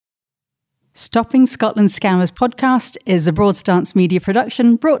Stopping Scotland Scammers podcast is a Broadstance media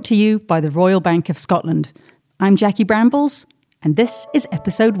production brought to you by the Royal Bank of Scotland. I'm Jackie Brambles, and this is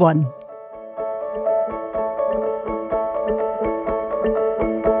episode 1.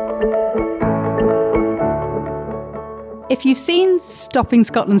 If you've seen Stopping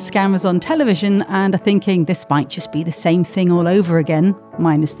Scotland Scammers on television and are thinking this might just be the same thing all over again,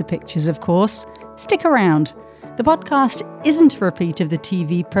 minus the pictures of course, stick around. The podcast isn't a repeat of the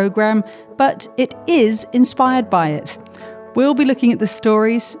TV programme, but it is inspired by it. We'll be looking at the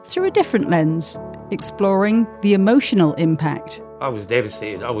stories through a different lens, exploring the emotional impact. I was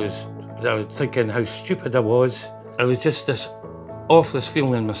devastated. I was thinking how stupid I was. It was just this awful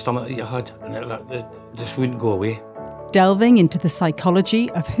feeling in my stomach that you had, and it just wouldn't go away. Delving into the psychology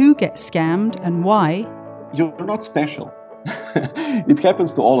of who gets scammed and why. You're not special. It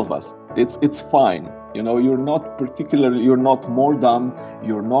happens to all of us. It's fine. You know, you're not more dumb,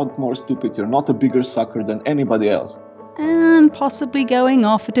 you're not more stupid, you're not a bigger sucker than anybody else. And possibly going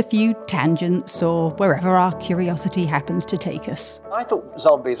off at a few tangents or wherever our curiosity happens to take us. I thought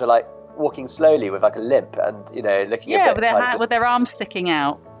zombies were like walking slowly with like a limp and, looking a bit... with their arms sticking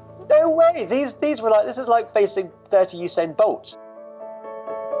out. No way! These were like, this is like facing 30 Usain Bolts.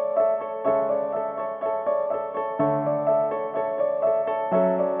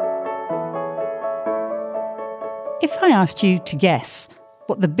 If I asked you to guess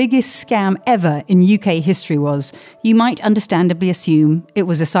what the biggest scam ever in UK history was, you might understandably assume it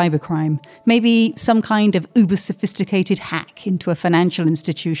was a cybercrime. Maybe some kind of uber-sophisticated hack into a financial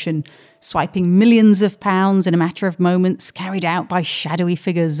institution, swiping millions of pounds in a matter of moments, carried out by shadowy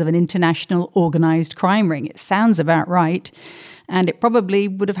figures of an international organised crime ring. It sounds about right. And it probably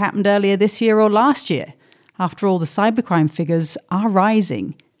would have happened earlier this year or last year. After all, the cybercrime figures are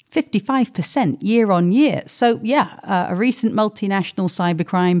rising. 55% year on year. So a recent multinational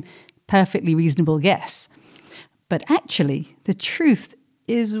cybercrime, perfectly reasonable guess. But actually, the truth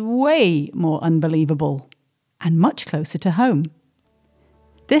is way more unbelievable and much closer to home.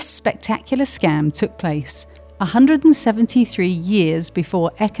 This spectacular scam took place 173 years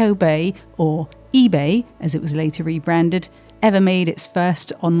before Echo Bay, or eBay as it was later rebranded, ever made its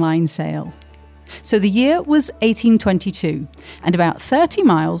first online sale. So the year was 1822, and about 30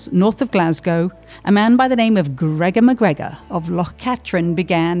 miles north of Glasgow, a man by the name of Gregor MacGregor of Lochcatron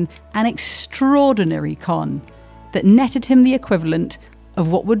began an extraordinary con that netted him the equivalent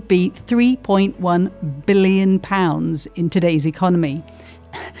of what would be £3.1 billion in today's economy.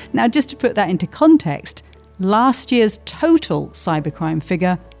 Now, just to put that into context, last year's total cybercrime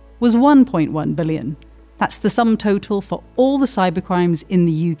figure was 1.1 billion. That's the sum total for all the cybercrimes in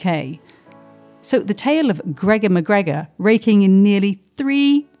the UK. So the tale of Gregor MacGregor raking in nearly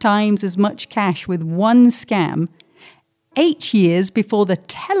 3 times as much cash with one scam, 8 years before the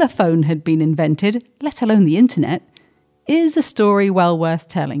telephone had been invented, let alone the internet, is a story well worth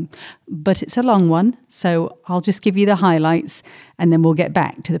telling. But it's a long one, so I'll just give you the highlights and then we'll get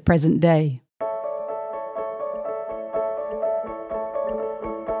back to the present day.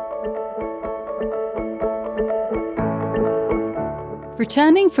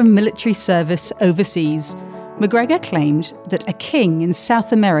 Returning from military service overseas, MacGregor claimed that a king in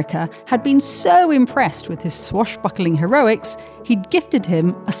South America had been so impressed with his swashbuckling heroics, he'd gifted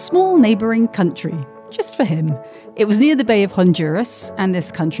him a small neighbouring country, just for him. It was near the Bay of Honduras, and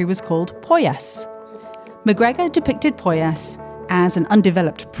this country was called Poyas. MacGregor depicted Poyas as an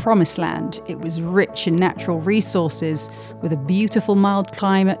undeveloped promised land. It was rich in natural resources, with a beautiful mild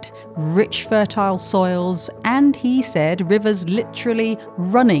climate, rich fertile soils, and, he said, rivers literally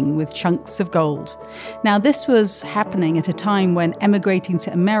running with chunks of gold. Now, this was happening at a time when emigrating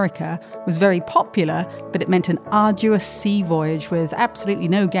to America was very popular, but it meant an arduous sea voyage with absolutely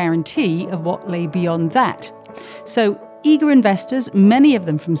no guarantee of what lay beyond that. So, eager investors, many of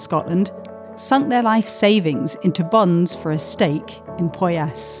them from Scotland, sunk their life savings into bonds for a stake in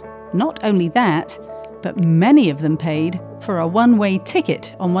Poyas. Not only that, but many of them paid for a one-way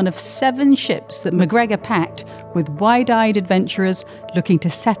ticket on one of 7 ships that MacGregor packed with wide-eyed adventurers looking to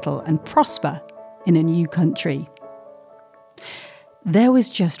settle and prosper in a new country. There was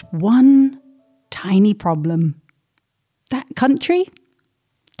just one tiny problem. That country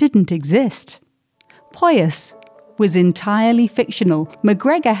didn't exist. Poyas was entirely fictional.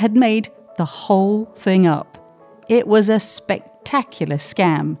 MacGregor had made the whole thing up. It was a spectacular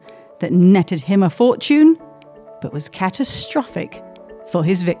scam that netted him a fortune, but was catastrophic for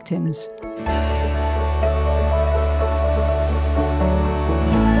his victims.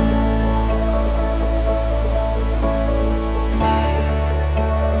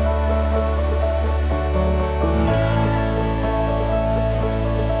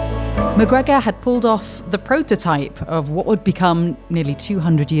 McGregor had pulled off the prototype of what would become, nearly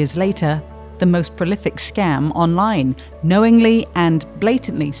 200 years later, the most prolific scam online, knowingly and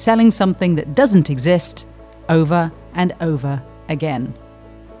blatantly selling something that doesn't exist over and over again.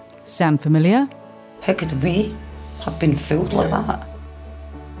 Sound familiar? How could we have been fooled like that?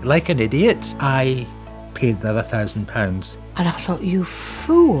 Like an idiot, I paid them £1,000. And I thought, you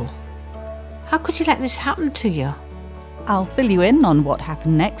fool. How could you let this happen to you? I'll fill you in on what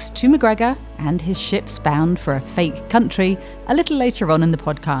happened next to McGregor and his ships bound for a fake country a little later on in the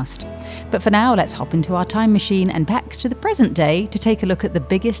podcast. But for now, let's hop into our time machine and back to the present day to take a look at the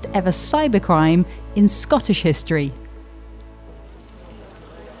biggest ever cybercrime in Scottish history.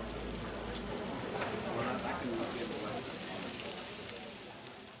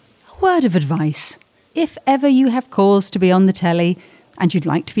 A word of advice. If ever you have cause to be on the telly and you'd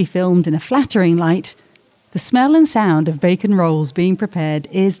like to be filmed in a flattering light, the smell and sound of bacon rolls being prepared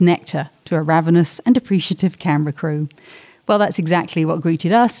is nectar to a ravenous and appreciative camera crew. Well, that's exactly what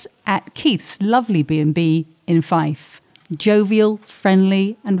greeted us at Keith's lovely B&B in Fife. Jovial,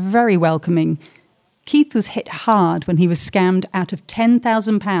 friendly and very welcoming. Keith was hit hard when he was scammed out of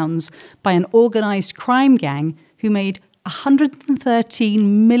 £10,000 by an organised crime gang who made £113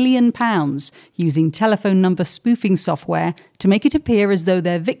 million using telephone number spoofing software to make it appear as though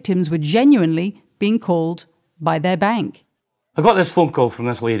their victims were genuinely being called by their bank. I got this phone call from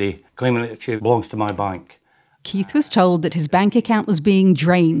this lady claiming that she belongs to my bank. Keith was told that his bank account was being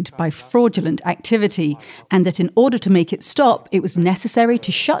drained by fraudulent activity and that in order to make it stop, it was necessary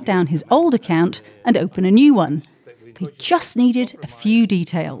to shut down his old account and open a new one. They just needed a few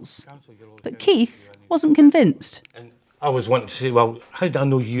details. But Keith wasn't convinced. I was wanting to say, well, how do I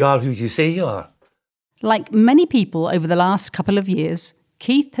know you are who you say you are? Like many people over the last couple of years,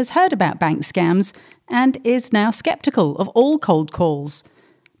 Keith has heard about bank scams and is now sceptical of all cold calls.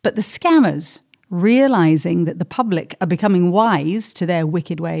 But the scammers, realising that the public are becoming wise to their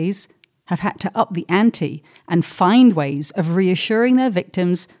wicked ways, have had to up the ante and find ways of reassuring their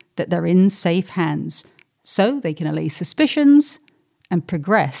victims that they're in safe hands, so they can allay suspicions and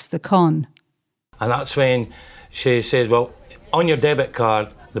progress the con. And that's when she said, well, on your debit card,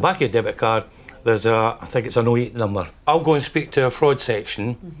 the back of your debit card, there's I think it's an 08 number. I'll go and speak to a fraud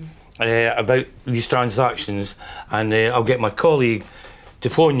section about these transactions, and I'll get my colleague to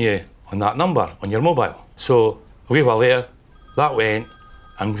phone you on that number, on your mobile. So a wee while later, that went,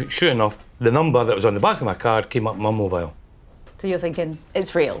 and sure enough, the number that was on the back of my card came up on my mobile. So you're thinking,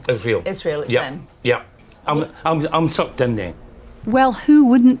 it's real? It's real. It's real, it's yeah. them? Yeah. I'm sucked in then. Well, who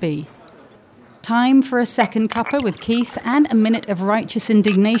wouldn't be? Time for a second cuppa with Keith and a minute of righteous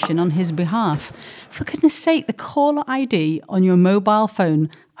indignation on his behalf. For goodness sake, the caller ID on your mobile phone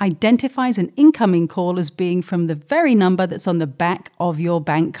identifies an incoming call as being from the very number that's on the back of your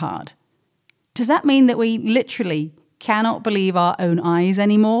bank card. Does that mean that we literally cannot believe our own eyes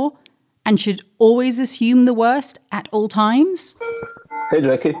anymore and should always assume the worst at all times? Hey,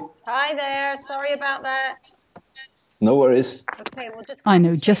 Jackie. Hi there, sorry about that. No worries. Okay, we'll just... I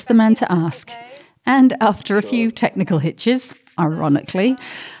know just the man to ask. And after a few technical hitches, ironically,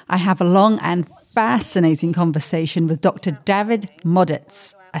 I have a long and fascinating conversation with Dr. David Modic,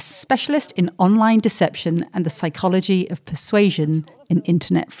 a specialist in online deception and the psychology of persuasion in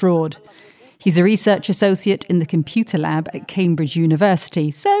internet fraud. He's a research associate in the computer lab at Cambridge University,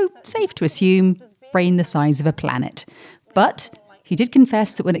 so safe to assume, brain the size of a planet. But he did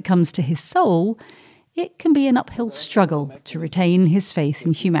confess that when it comes to his soul, it can be an uphill struggle to retain his faith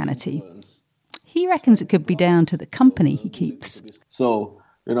in humanity. He reckons it could be down to the company he keeps. So,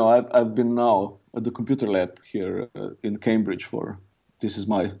 I've been now at the computer lab here in Cambridge this is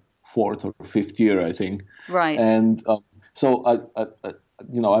my 4th or 5th year, I think. Right. And so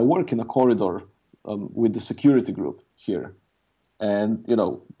I work in a corridor with the security group here. And,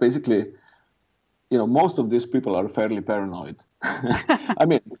 basically, most of these people are fairly paranoid.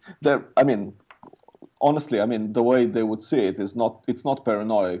 Honestly, the way they would see it is it's not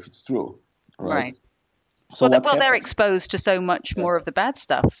paranoia if it's true, right? So they're exposed to so much more of the bad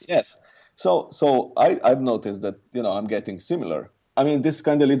stuff. Yes. So I've noticed that, I'm getting similar. This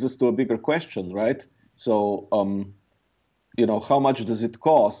kind of leads us to a bigger question, right? So, how much does it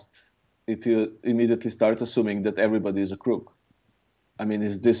cost if you immediately start assuming that everybody is a crook?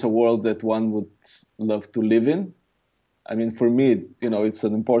 Is this a world that one would love to live in? For me, it's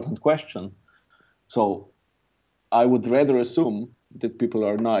an important question. So I would rather assume that people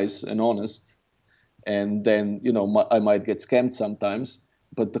are nice and honest, and then, I might get scammed sometimes,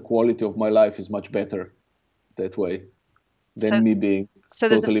 but the quality of my life is much better that way than me being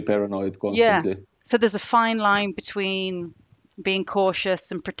totally paranoid constantly. Yeah. So there's a fine line between being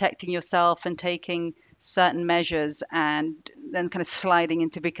cautious and protecting yourself and taking certain measures, and then kind of sliding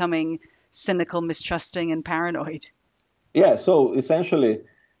into becoming cynical, mistrusting, and paranoid. Yeah, so essentially,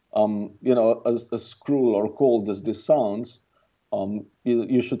 as cruel or cold as this sounds,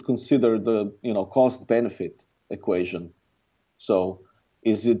 you should consider the cost-benefit equation. So,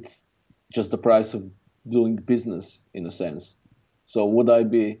 is it just the price of doing business in a sense? So, would I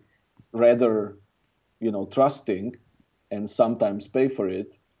be rather, trusting and sometimes pay for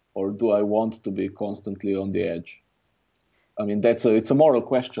it, or do I want to be constantly on the edge? I mean, it's a moral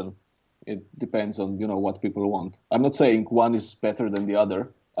question. It depends on, what people want. I'm not saying one is better than the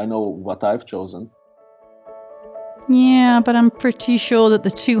other. I know what I've chosen. Yeah, but I'm pretty sure that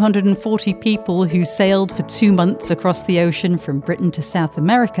the 240 people who sailed for 2 months across the ocean from Britain to South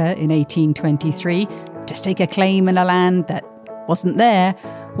America in 1823 to stake a claim in a land that wasn't there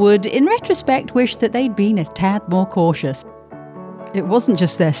would, in retrospect, wish that they'd been a tad more cautious. It wasn't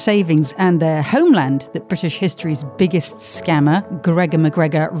just their savings and their homeland that British history's biggest scammer, Gregor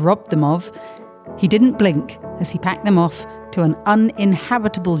MacGregor, robbed them of. He didn't blink as he packed them off to an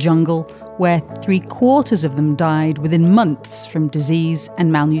uninhabitable jungle where 3/4 of them died within months from disease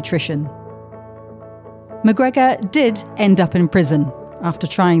and malnutrition. MacGregor did end up in prison after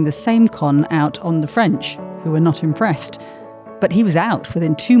trying the same con out on the French, who were not impressed. But he was out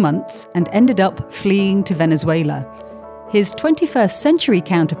within 2 months and ended up fleeing to Venezuela. His 21st century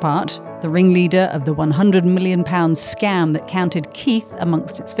counterpart, the ringleader of the £100 million scam that counted Keith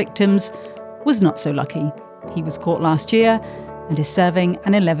amongst its victims, was not so lucky. He was caught last year and is serving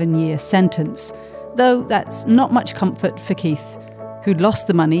an 11-year sentence. Though that's not much comfort for Keith, who'd lost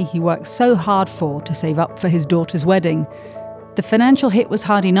the money he worked so hard for to save up for his daughter's wedding. The financial hit was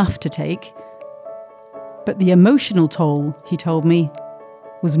hard enough to take, but the emotional toll, he told me,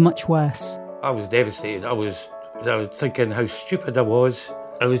 was much worse. I was devastated. I was thinking how stupid I was.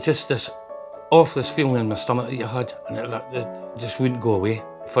 It was just this awful feeling in my stomach that you had, and it just wouldn't go away.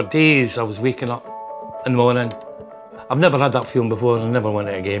 For days I was waking up in the morning. I've never had that feeling before, and I never want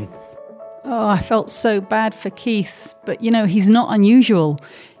it again. Oh, I felt so bad for Keith, but he's not unusual.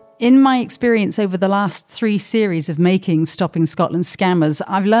 In my experience over the last 3 series of making Stopping Scotland Scammers,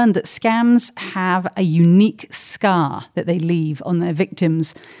 I've learned that scams have a unique scar that they leave on their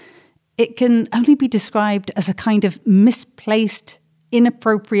victims. It can only be described as a kind of misplaced,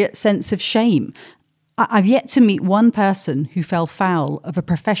 inappropriate sense of shame. I've yet to meet one person who fell foul of a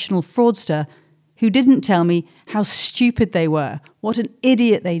professional fraudster who didn't tell me how stupid they were, what an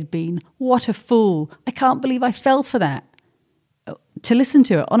idiot they'd been, what a fool. I can't believe I fell for that. To listen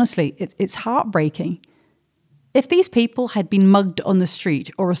to it, honestly, it's heartbreaking. If these people had been mugged on the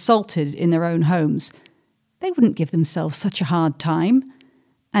street or assaulted in their own homes, they wouldn't give themselves such a hard time.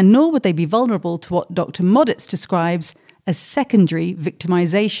 And nor would they be vulnerable to what Dr. Modic describes as secondary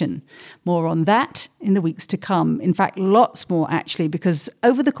victimisation. More on that in the weeks to come. In fact, lots more actually, because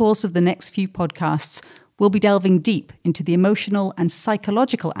over the course of the next few podcasts, we'll be delving deep into the emotional and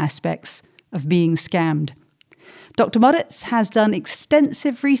psychological aspects of being scammed. Dr. Modic has done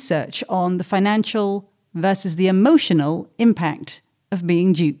extensive research on the financial versus the emotional impact of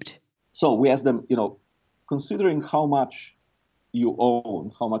being duped. So we asked them, considering how much you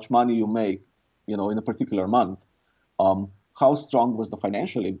own, how much money you make, in a particular month, how strong was the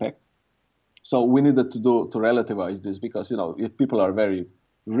financial impact? So we needed to relativize this because, if people are very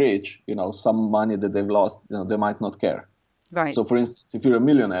rich, some money that they've lost, they might not care. Right. So for instance, if you're a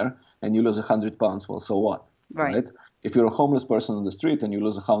millionaire and you lose £100, well, so what? Right. If you're a homeless person on the street and you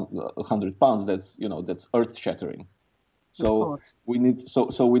lose £100, that's earth shattering. So we need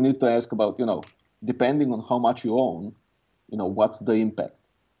to ask about, depending on how much you own, what's the impact?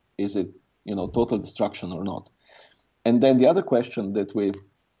 Is it, total destruction or not? And then the other question that we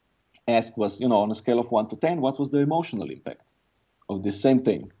asked was, on a scale of 1 to 10, what was the emotional impact of this same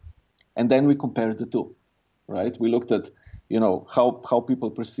thing? And then we compared the two, right? We looked at, how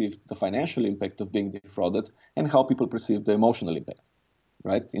people perceived the financial impact of being defrauded and how people perceived the emotional impact,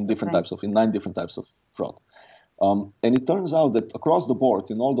 right? In 9 different types of fraud. And it turns out that across the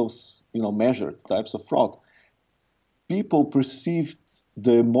board, in all those, measured types of fraud, people perceived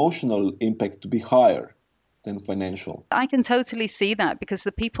the emotional impact to be higher than financial. I can totally see that because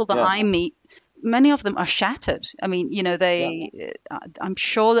the people that I meet, many of them are shattered. I mean, I'm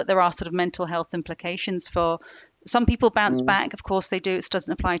sure that there are sort of mental health implications for some people bounce back. Of course they do. It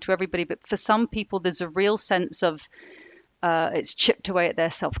doesn't apply to everybody. But for some people, there's a real sense of it's chipped away at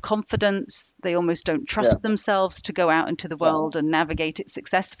their self-confidence. They almost don't trust themselves to go out into the world and navigate it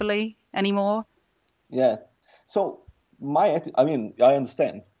successfully anymore. Yeah. So I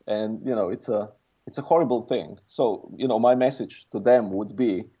understand. And, it's It's a horrible thing. So, my message to them would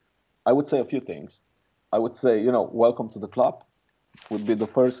be, I would say a few things. I would say, welcome to the club would be the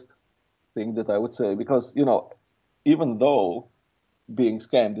first thing that I would say, because, even though being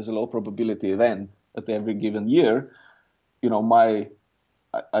scammed is a low probability event at every given year, I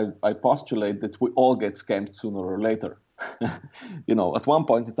postulate that we all get scammed sooner or later. At one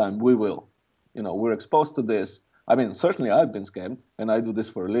point in time, we will. We're exposed to this. I mean, certainly I've been scammed, and I do this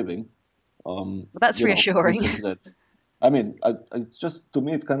for a living. Well, that's reassuring. It's just, to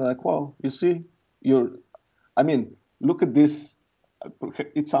me, it's kind of like, well, you see, look at this.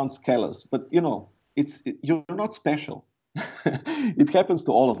 It sounds callous, but, you're not special. It happens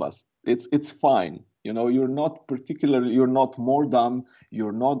to all of us. It's fine. You're not more dumb.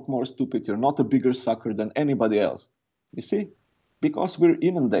 You're not more stupid. You're not a bigger sucker than anybody else. You see? Because we're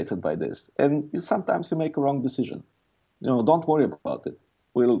inundated by this. And sometimes you make a wrong decision. Don't worry about it.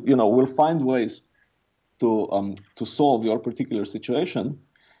 We'll find ways to solve your particular situation,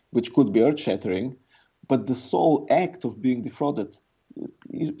 which could be earth-shattering. But the sole act of being defrauded,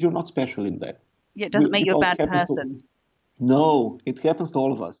 you're not special in that. Yeah, it doesn't make you a bad person. No, it happens to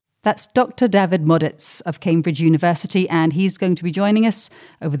all of us. That's Dr. David Modic of Cambridge University, and he's going to be joining us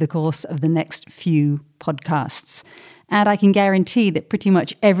over the course of the next few podcasts. And I can guarantee that pretty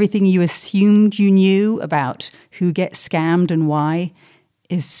much everything you assumed you knew about who gets scammed and why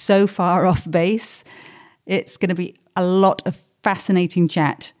is so far off base. It's going to be a lot of fascinating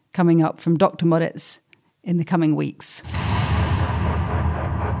chat coming up from Dr. Modic in the coming weeks.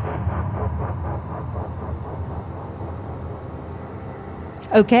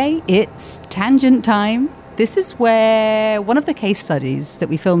 Okay, it's tangent time. This is where one of the case studies that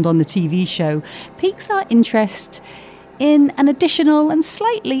we filmed on the TV show piques our interest in an additional and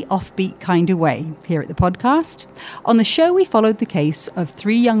slightly offbeat kind of way here at the podcast. On the show, we followed the case of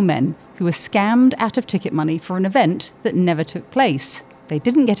 3 young men who were scammed out of ticket money for an event that never took place. They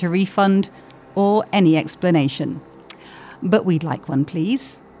didn't get a refund or any explanation. But we'd like one,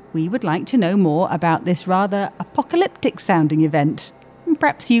 please. We would like to know more about this rather apocalyptic-sounding event. And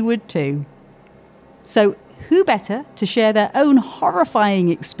perhaps you would too. So who better to share their own horrifying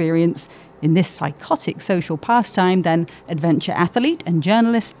experience in this psychotic social pastime than adventure athlete and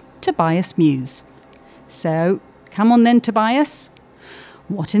journalist Tobias Mews? So come on then, Tobias.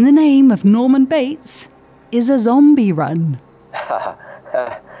 What in the name of Norman Bates is a zombie run?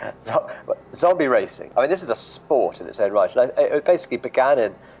 Zombie racing. I mean, this is a sport in its own right. And it basically began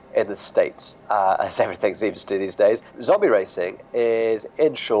in the States, as everything seems to these days. Zombie racing is,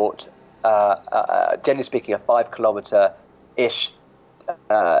 in short, generally speaking, a 5-kilometer-ish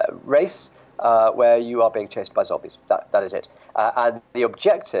race where you are being chased by zombies. That is it. And the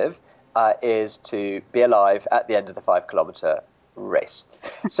objective is to be alive at the end of the 5-kilometer race.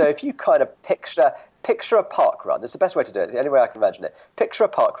 So if you kind of picture a park run, it's the best way to do it, the only way I can imagine it. Picture a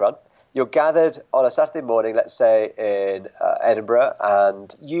park run. You're gathered on a Saturday morning, let's say in Edinburgh,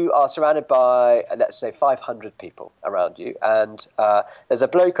 and you are surrounded by, let's say, 500 people around you. And there's a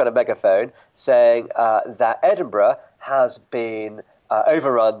bloke on a megaphone saying that Edinburgh has been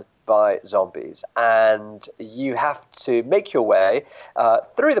overrun by zombies. And you have to make your way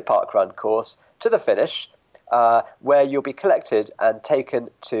through the park run course to the finish, where you'll be collected and taken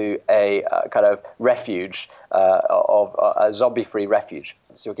to a kind of refuge, of a zombie-free refuge.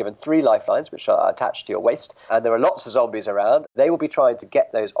 So you're given 3 lifelines, which are attached to your waist, and there are lots of zombies around. They will be trying to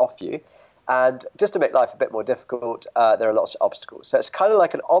get those off you. And just to make life a bit more difficult, there are lots of obstacles. So it's kind of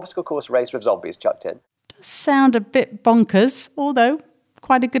like an obstacle course race with zombies chucked in. Does sound a bit bonkers, although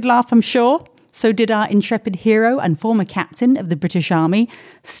quite a good laugh, I'm sure. So did our intrepid hero and former captain of the British Army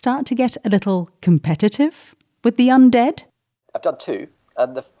start to get a little competitive with the undead? I've done 2,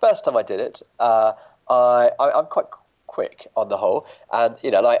 and the first time I did it, I'm quite quick on the whole, and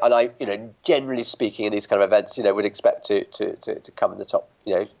I generally speaking in these kind of events, would expect to come in the top,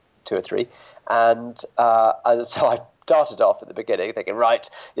 2 or 3, and so I darted off at the beginning, thinking, right,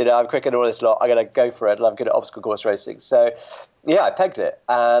 I'm quick in all this lot, I'm going to go for it, and I'm good at obstacle course racing. So, yeah, I pegged it,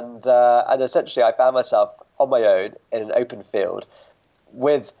 and essentially I found myself on my own in an open field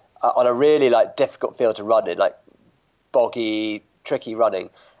with on a really difficult field to run in, boggy, tricky running,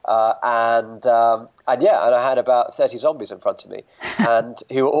 and I had about 30 zombies in front of me, and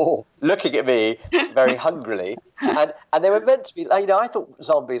who were all looking at me very hungrily, and they were meant to be I thought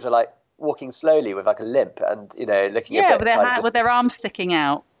zombies were walking slowly with a limp and looking a bit with their arms sticking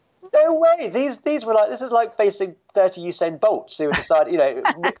out. No way. These were like, this is like facing 30 Usain Bolts who decided,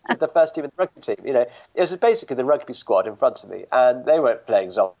 mixed with the first team and the rugby team. It was basically the rugby squad in front of me, and they weren't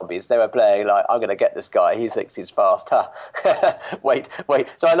playing zombies. They were playing like, I'm going to get this guy. He thinks he's fast. Wait.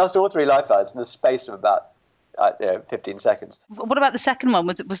 So I lost all 3 lifelines in the space of about 15 seconds. What about the second one?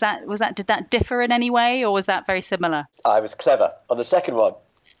 Did that differ in any way, or was that very similar? I was clever. On the second one,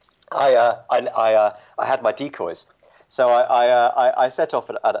 I had my decoys. So I set off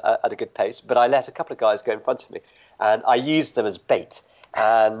at a good pace, but I let a couple of guys go in front of me, and I used them as bait.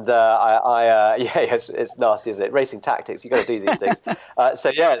 And it's nasty, isn't it? Racing tactics, you've got to do these things.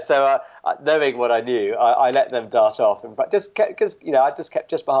 So knowing what I knew, I let them dart off, just because I just kept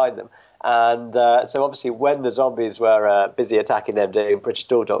just behind them. And so obviously, when the zombies were busy attacking them, doing British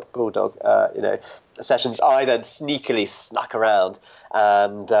bulldog sessions, I then sneakily snuck around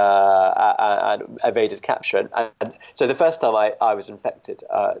and evaded capture. And so the first time I was infected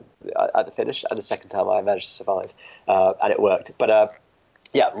at the finish, and the second time I managed to survive, and it worked. But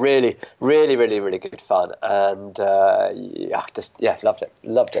really, really, really, really good fun, and loved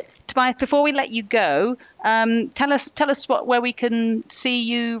it. Tobias, before we let you go, tell us where we can see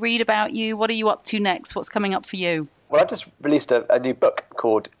you, read about you. What are you up to next? What's coming up for you? Well, I've just released a new book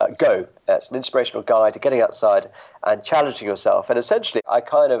called Go. It's an inspirational guide to getting outside and challenging yourself. And essentially, I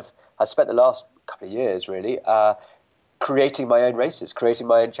spent the last couple of years really creating my own races, creating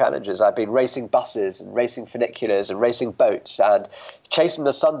my own challenges. I've been racing buses and racing funiculars and racing boats and chasing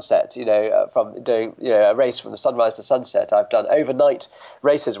the sunset, from doing, a race from the sunrise to sunset. I've done overnight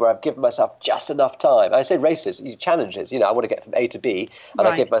races where I've given myself just enough time. I say races, challenges, I want to get from A to B, and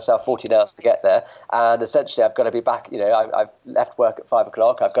I give myself 14 hours to get there. And essentially I've got to be back, I've left work at 5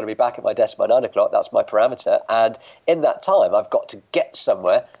 o'clock. I've got to be back at my desk by 9 o'clock. That's my parameter. And in that time, I've got to get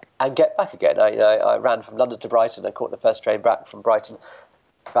somewhere and get back again. I ran from London to Brighton. I caught the first train back from Brighton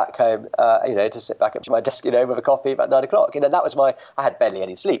back home, to sit back at my desk, with a coffee about 9 o'clock. That was I had barely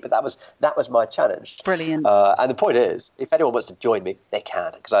any sleep, but that was my challenge. Brilliant. And the point is, if anyone wants to join me, they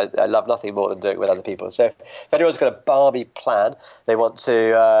can, because I love nothing more than doing it with other people. So if anyone's got a balmy plan they want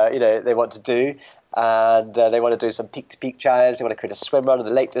to do, and they want to do some peak-to-peak challenge, they want to create a swim run in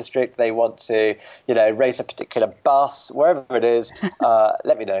the Lake District, they want to, race a particular bus, wherever it is,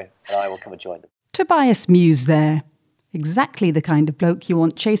 let me know, and I will come and join them. Tobias Mews there. Exactly the kind of bloke you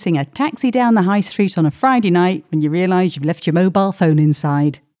want chasing a taxi down the high street on a Friday night when you realise you've left your mobile phone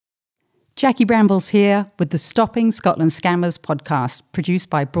inside. Jackie Brambles here with the Stopping Scotland Scammers podcast, produced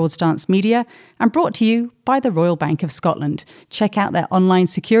by Broadstance Media and brought to you by the Royal Bank of Scotland. Check out their online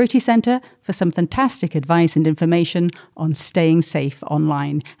security centre for some fantastic advice and information on staying safe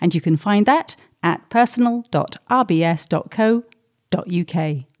online. And you can find that at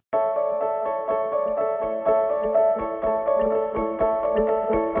personal.rbs.co.uk.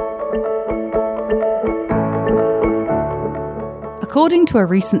 According to a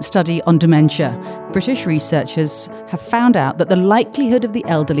recent study on dementia, British researchers have found out that the likelihood of the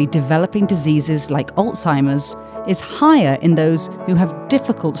elderly developing diseases like Alzheimer's is higher in those who have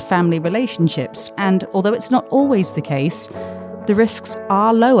difficult family relationships, and although it's not always the case, the risks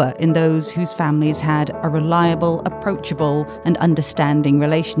are lower in those whose families had a reliable, approachable and understanding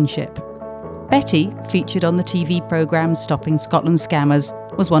relationship. Betty, featured on the TV programme Stopping Scotland Scammers,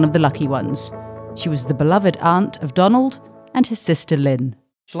 was one of the lucky ones. She was the beloved aunt of Donald and his sister Lynn.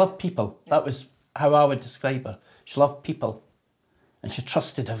 She loved people. That was how I would describe her. She loved people. And she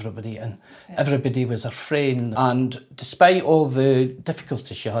trusted everybody, and everybody was her friend. And despite all the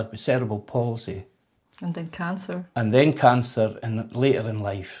difficulties she had with cerebral palsy. And then cancer. And later in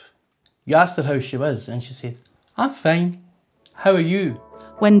life. You asked her how she was, and she said, I'm fine. How are you?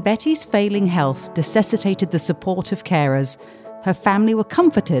 When Betty's failing health necessitated the support of carers, her family were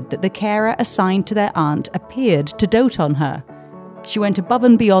comforted that the carer assigned to their aunt appeared to dote on her. She went above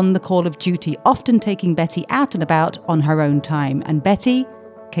and beyond the call of duty, often taking Betty out and about on her own time, and Betty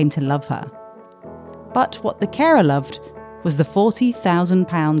came to love her. But what the carer loved was the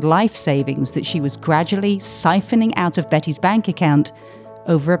 £40,000 life savings that she was gradually siphoning out of Betty's bank account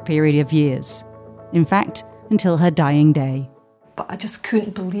over a period of years. In fact, until her dying day. But I just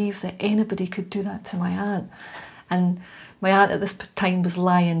couldn't believe that anybody could do that to my aunt. And my aunt at this time was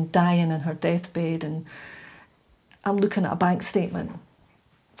dying in her deathbed, and I'm looking at a bank statement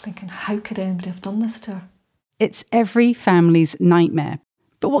thinking, how could anybody have done this to her? It's every family's nightmare.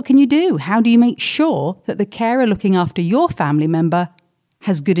 But what can you do? How do you make sure that the carer looking after your family member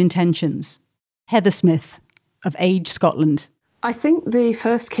has good intentions? Heather Smith of Age Scotland. I think the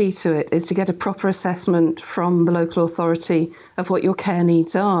first key to it is to get a proper assessment from the local authority of what your care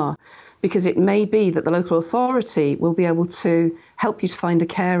needs are. because it may be that the local authority will be able to help you to find a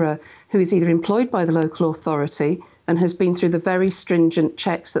carer who is either employed by the local authority and has been through the very stringent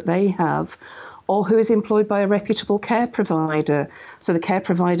checks that they have, or who is employed by a reputable care provider. So the care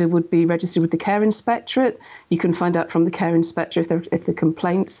provider would be registered with the Care Inspectorate. You can find out from the Care Inspector if the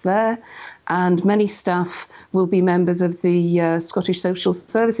complaint's there. And many staff will be members of the Scottish Social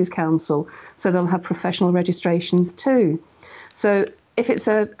Services Council, so they'll have professional registrations too. So if it's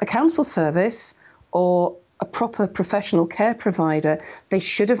a council service or a proper professional care provider, they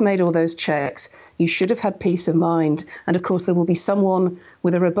should have made all those checks. You should have had peace of mind. And of course, there will be someone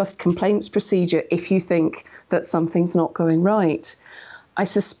with a robust complaints procedure if you think that something's not going right. I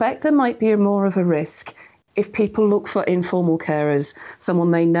suspect there might be more of a risk if people look for informal carers,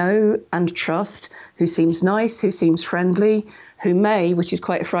 someone they know and trust, who seems nice, who seems friendly, who may, which is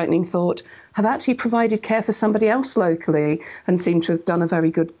quite a frightening thought, have actually provided care for somebody else locally and seem to have done a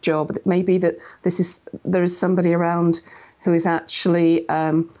very good job. It may be that there is somebody around who is actually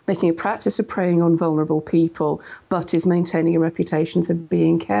making a practice of preying on vulnerable people, but is maintaining a reputation for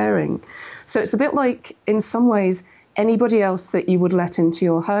being caring. So it's a bit like, in some ways, anybody else that you would let into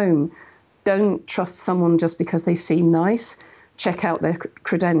your home. Don't trust someone just because they seem nice. Check out their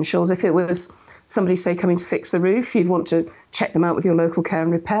credentials. If it was somebody, say, coming to fix the roof, you'd want to check them out with your local care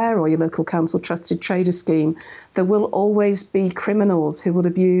and repair or your local council trusted trader scheme. There will always be criminals who will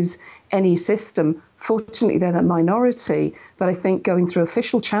abuse any system. Fortunately, they're the minority, but I think going through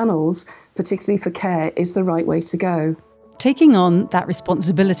official channels, particularly for care, is the right way to go. Taking on that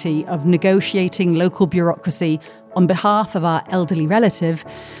responsibility of negotiating local bureaucracy on behalf of our elderly relative,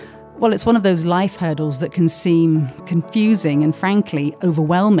 well, it's one of those life hurdles that can seem confusing and, frankly,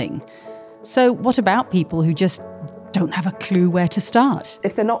 overwhelming. So what about people who just don't have a clue where to start?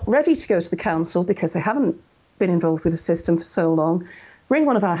 If they're not ready to go to the council because they haven't been involved with the system for so long, ring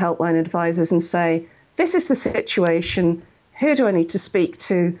one of our helpline advisors and say, this is the situation, who do I need to speak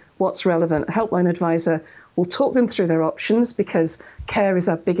to, what's relevant? A helpline advisor will talk them through their options because care is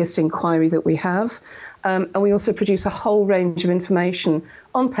our biggest inquiry that we have. And we also produce a whole range of information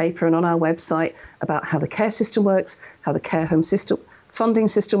on paper and on our website about how the care system works, how the care home system funding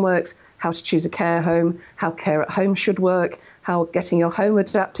system works, how to choose a care home, how care at home should work, how getting your home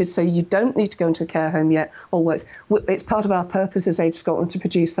adapted so you don't need to go into a care home yet all works. It's part of our purpose as Age Scotland to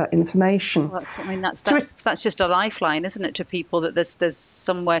produce that information. Well, that's just a lifeline, isn't it, to people, that there's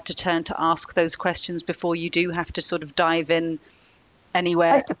somewhere to turn to ask those questions before you do have to sort of dive in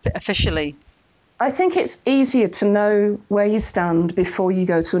anywhere officially. I think it's easier to know where you stand before you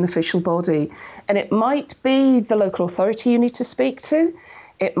go to an official body. And it might be the local authority you need to speak to.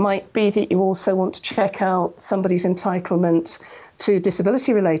 It might be that you also want to check out somebody's entitlement to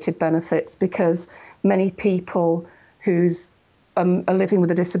disability-related benefits, because many people who are living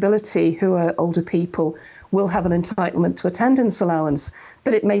with a disability, who are older people, will have an entitlement to attendance allowance.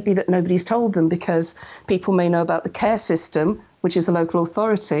 But it may be that nobody's told them, because people may know about the care system, which is the local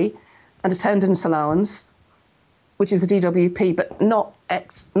authority, and attendance allowance, which is the DWP, but not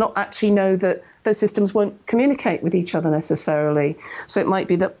actually know that those systems won't communicate with each other necessarily. So it might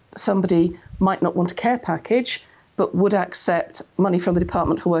be that somebody might not want a care package, but would accept money from the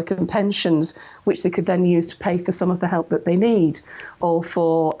Department for Work and Pensions, which they could then use to pay for some of the help that they need, or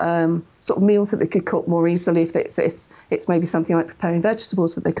for sort of meals that they could cook more easily if it's maybe something like preparing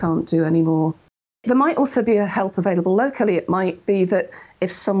vegetables that they can't do anymore. There might also be a help available locally. It might be that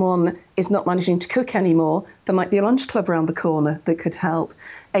if someone is not managing to cook anymore, there might be a lunch club around the corner that could help.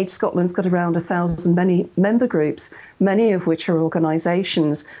 Age Scotland's got around 1,000 many member groups, many of which are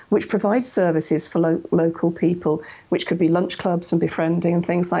organisations which provide services for local people, which could be lunch clubs and befriending and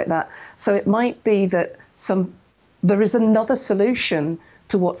things like that. So it might be that there is another solution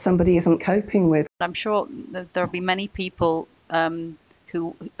to what somebody isn't coping with. I'm sure there'll be many people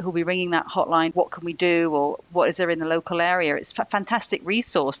who will be ringing that hotline. What can we do, or what is there in the local area? It's a fantastic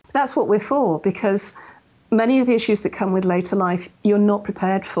resource. That's what we're for, because many of the issues that come with later life you're not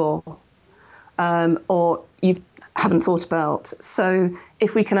prepared for, or you haven't thought about. So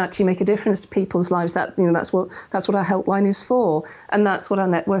if we can actually make a difference to people's lives, that's what our helpline is for, and that's what our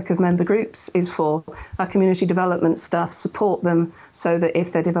network of member groups is for. Our community development staff support them so that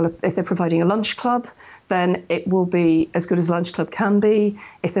if they're providing a lunch club, then it will be as good as a lunch club can be.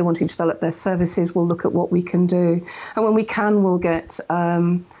 If they're wanting to develop their services, we'll look at what we can do, and when we can, we'll get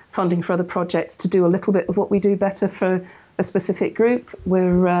funding for other projects to do a little bit of what we do better for a specific group.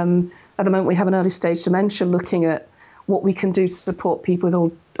 We're at the moment, we have an early stage dementia, looking at what we can do to support people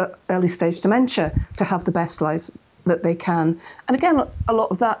with early stage dementia to have the best lives that they can. And again, a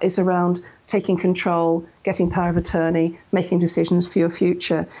lot of that is around taking control, getting power of attorney, making decisions for your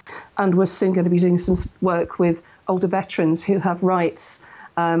future. And we're soon going to be doing some work with older veterans who have rights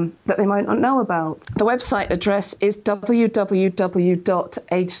that they might not know about. The website address is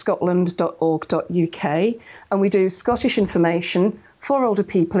www.agescotland.org.uk, and we do Scottish information for older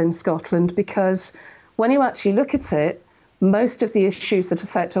people in Scotland, because when you actually look at it, most of the issues that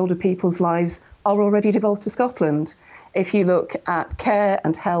affect older people's lives are already devolved to Scotland. If you look at care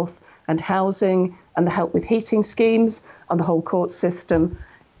and health and housing and the help with heating schemes and the whole court system,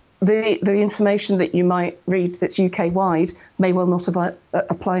 the information that you might read that's UK-wide may well not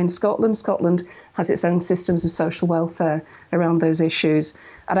apply in Scotland. Scotland has its own systems of social welfare around those issues.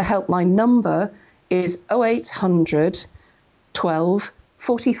 And a helpline number is 0800 12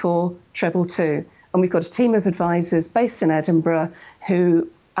 44 222. And we've got a team of advisors based in Edinburgh who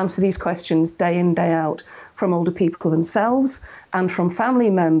answer these questions day in, day out, from older people themselves and from family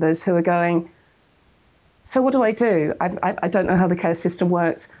members who are going, so what do I do? I don't know how the care system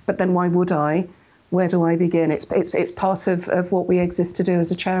works, but then why would I? Where do I begin? It's part of what we exist to do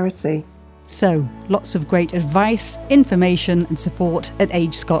as a charity. So, lots of great advice, information and support at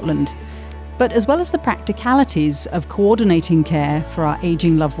Age Scotland. But as well as the practicalities of coordinating care for our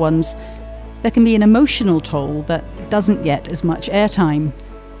ageing loved ones, there can be an emotional toll that doesn't get as much airtime.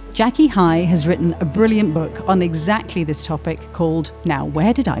 Jackie Highe has written a brilliant book on exactly this topic called Now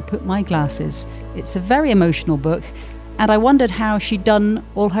Where Did I Put My Glasses? It's a very emotional book, and I wondered how she'd done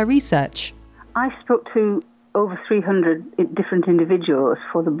all her research. I spoke to over 300 different individuals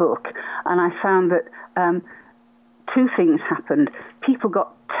for the book, and I found that two things happened. People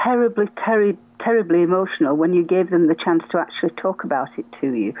got terribly emotional when you gave them the chance to actually talk about it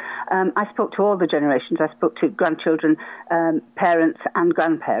to you. I spoke to all the generations. I spoke to grandchildren, parents and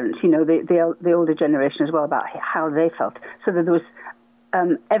grandparents, you know, the older generation as well, about how they felt. So that there was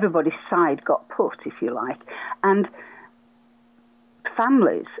everybody's side got put, if you like. And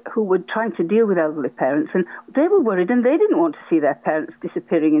families who were trying to deal with elderly parents, and they were worried, and they didn't want to see their parents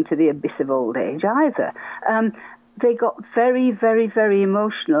disappearing into the abyss of old age either. They got very, very, very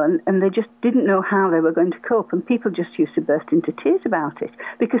emotional, and they just didn't know how they were going to cope. And people just used to burst into tears about it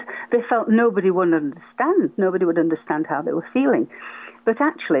because they felt nobody would understand. Nobody would understand how they were feeling. But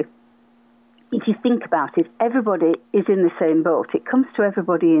actually, if you think about it, everybody is in the same boat. It comes to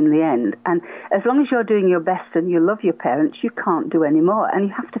everybody in the end. And as long as you're doing your best and you love your parents, you can't do any more. And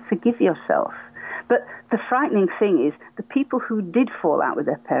you have to forgive yourself. But the frightening thing is the people who did fall out with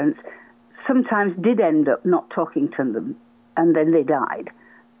their parents sometimes did end up not talking to them, and then they died.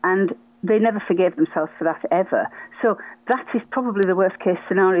 And they never forgave themselves for that ever. So that is probably the worst case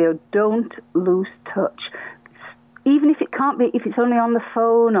scenario. Don't lose touch. Even if it can't be, if it's only on the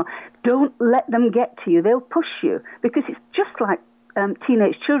phone, or don't let them get to you. They'll push you, because it's just like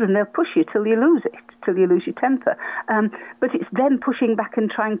teenage children. They'll push you till you lose it, till you lose your temper. But it's them pushing back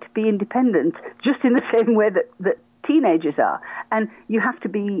and trying to be independent, just in the same way that teenagers are. And you have to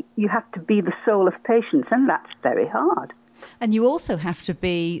be the soul of patience, and that's very hard. And you also have to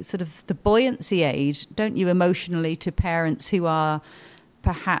be sort of the buoyancy aid, don't you, emotionally, to parents who are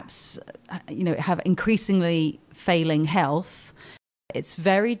perhaps, have increasingly failing health. It's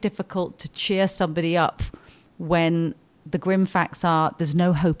very difficult to cheer somebody up when the grim facts are there's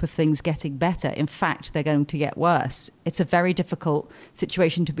no hope of things getting better. In fact, they're going to get worse. It's a very difficult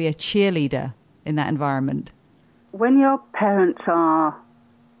situation to be a cheerleader in that environment. When your parents are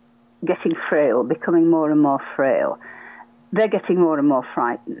getting frail, becoming more and more frail, they're getting more and more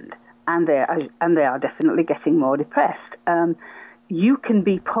frightened, and they are definitely getting more depressed. You can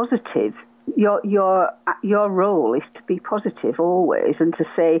be positive. Your role is to be positive always, and to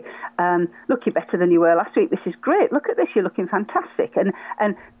say, look, you're better than you were last week. This is great. Look at this. You're looking fantastic. And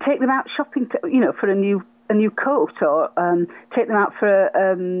take them out shopping, for a new coat, or take them out for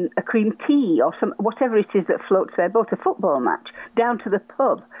a cream tea, or whatever it is that floats their boat, a football match, down to the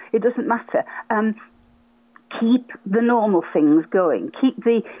pub. It doesn't matter. Keep the normal things going. Keep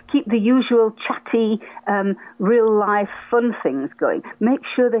the usual chatty, real life fun things going. Make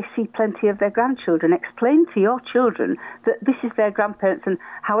sure they see plenty of their grandchildren. Explain to your children that this is their grandparents, and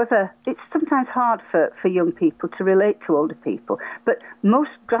however, it's sometimes hard for young people to relate to older people, but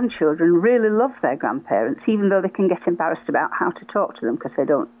most grandchildren really love their grandparents, even though they can get embarrassed about how to talk to them because they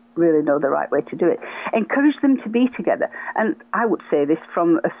don't really know the right way to do it. Encourage them to be together. And I would say this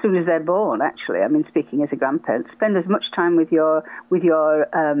from as soon as they're born, actually. I mean, speaking as a grandparent, spend as much time with your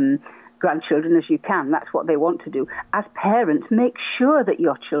grandchildren as you can. That's what they want to do. As parents, make sure that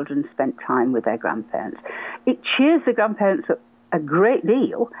your children spend time with their grandparents. It cheers the grandparents up a great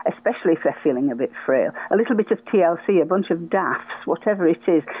deal, especially if they're feeling a bit frail. A little bit of TLC, a bunch of daffs, whatever it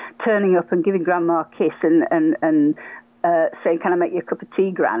is, turning up and giving Grandma a kiss and saying, can I make you a cup of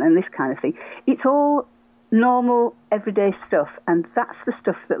tea, Gran, and this kind of thing. It's all normal, everyday stuff, and that's the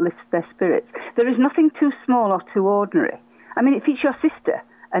stuff that lifts their spirits. There is nothing too small or too ordinary. I mean, if it's your sister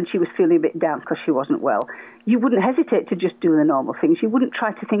and she was feeling a bit down because she wasn't well, you wouldn't hesitate to just do the normal things. You wouldn't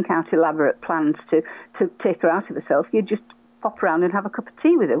try to think out elaborate plans to take her out of herself. You'd just pop around and have a cup of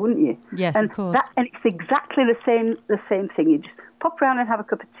tea with her, wouldn't you? Yes, and of course. And it's exactly the same thing. You just pop around and have a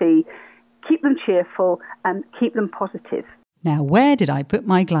cup of tea, keep them cheerful and keep them positive. Now, where did I put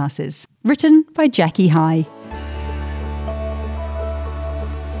my glasses? Written by Jackie Highe.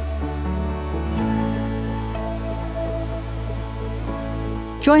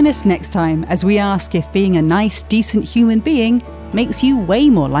 Join us next time as we ask if being a nice, decent human being makes you way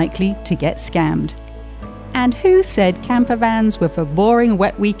more likely to get scammed. And who said camper vans were for boring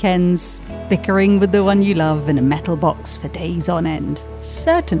wet weekends, bickering with the one you love in a metal box for days on end?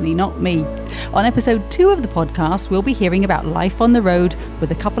 Certainly not me. On episode 2 of the podcast, we'll be hearing about life on the road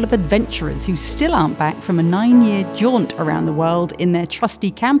with a couple of adventurers who still aren't back from a 9-year jaunt around the world in their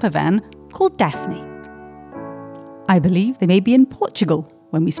trusty camper van called Daphne. I believe they may be in Portugal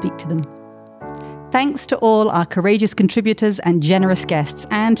when we speak to them. Thanks to all our courageous contributors and generous guests,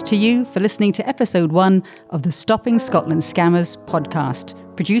 and to you for listening to episode 1 of the Stopping Scotland Scammers podcast,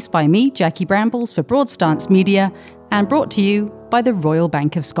 produced by me, Jackie Brambles, for Broadstance Media, and brought to you by the Royal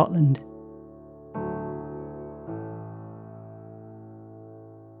Bank of Scotland.